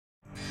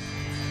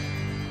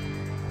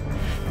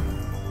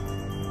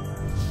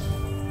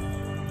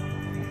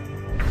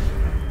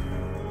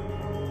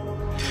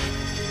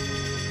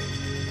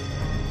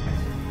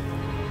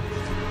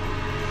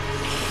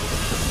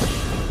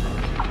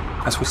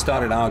As we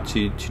started out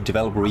to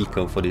develop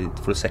Rico for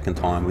the second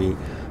time,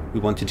 we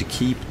wanted to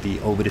keep the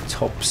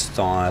over-the-top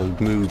style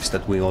moves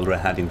that we already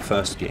had in the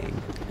first game.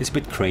 It's a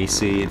bit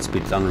crazy, it's a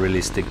bit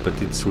unrealistic,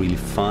 but it's really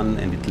fun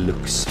and it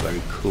looks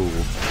very cool.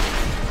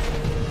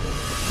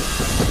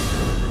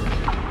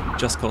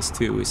 Just Cause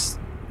 2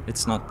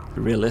 it's not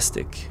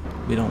realistic.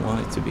 We don't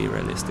want it to be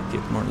realistic.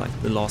 It's more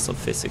like the laws of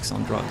physics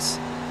on drugs.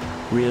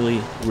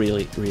 Really,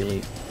 really,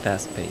 really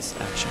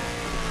fast-paced action.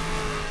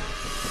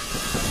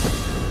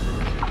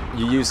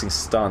 You're using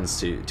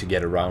stunts to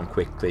get around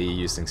quickly,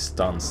 you're using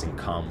stunts in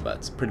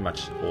combat pretty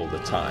much all the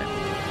time.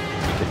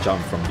 You can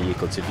jump from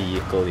vehicle to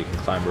vehicle, you can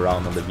climb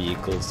around on the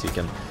vehicles, you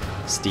can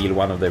steal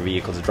one of their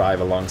vehicles,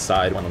 drive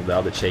alongside one of the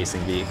other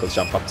chasing vehicles,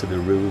 jump up to the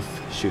roof,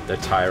 shoot their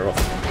tire off.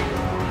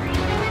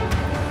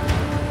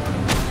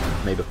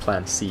 Maybe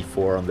plant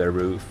C4 on their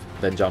roof,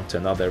 then jump to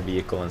another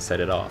vehicle and set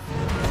it off.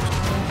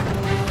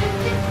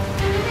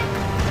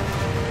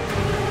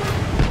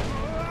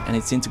 And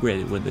it's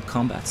integrated with the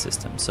combat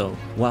system, so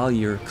while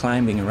you're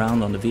climbing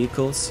around on the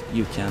vehicles,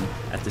 you can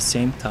at the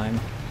same time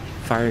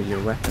fire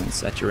your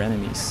weapons at your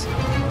enemies.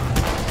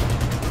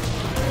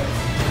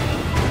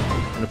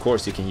 And of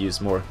course you can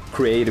use more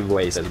creative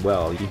ways as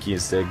well. You can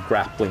use the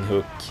grappling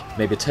hook,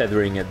 maybe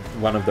tethering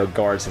one of the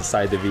guards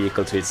inside the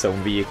vehicle to its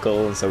own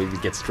vehicle, and so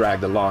it gets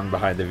dragged along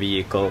behind the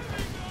vehicle.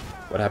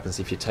 What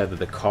happens if you tether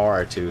the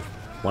car to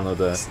one of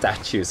the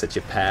statues that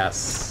you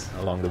pass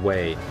along the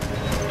way?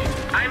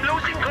 I'm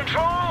losing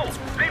control!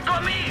 They've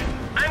got me!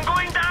 I'm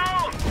going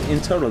down!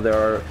 In total there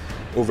are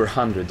over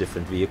 100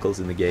 different vehicles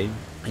in the game,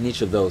 and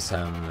each of those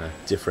have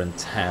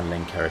different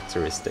handling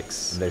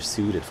characteristics. They're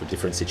suited for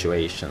different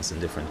situations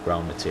and different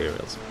ground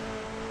materials.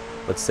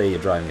 Let's say you're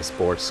driving a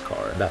sports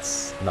car,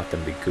 that's not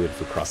going to be good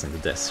for crossing the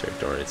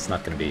desert, or it's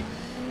not going to be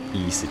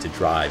easy to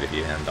drive if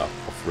you end up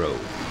off-road.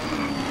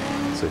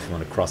 So if you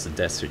want to cross the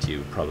desert,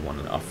 you probably want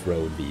an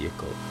off-road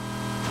vehicle.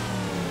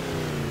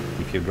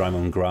 If you're driving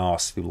on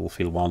grass, you will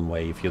feel one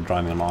way. If you're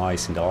driving on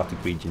ice in the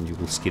Arctic region, you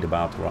will skid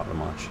about rather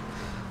much.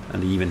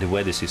 And even the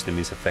weather system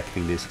is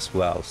affecting this as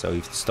well. So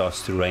if it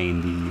starts to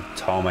rain, the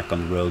tarmac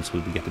on the roads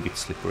will get a bit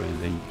slippery,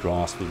 and the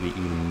grass will be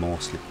even more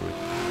slippery.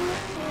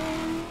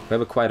 We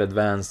have a quite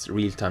advanced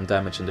real-time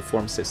damage and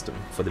deform system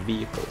for the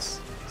vehicles.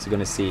 So you're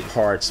going to see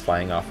parts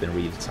flying off in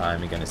real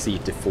time, you're going to see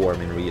it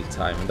deform in real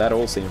time, and that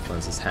also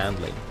influences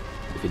handling.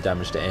 If you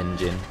damage the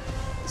engine,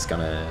 it's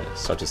gonna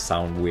start to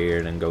sound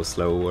weird and go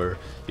slower.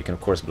 You can of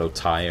course blow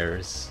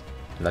tires,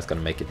 and that's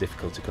gonna make it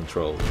difficult to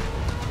control.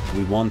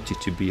 We want it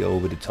to be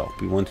over the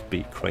top, we want it to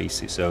be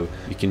crazy, so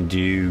you can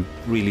do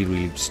really,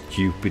 really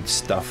stupid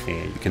stuff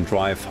here. You can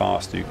drive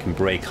faster, you can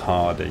brake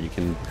harder, you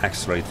can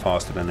accelerate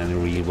faster than any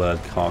real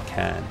world car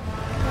can.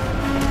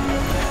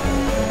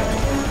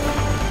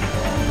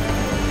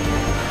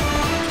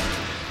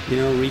 You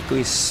know, Rico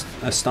is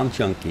a stunt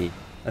junkie.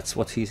 That's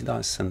what he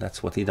does, and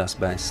that's what he does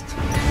best.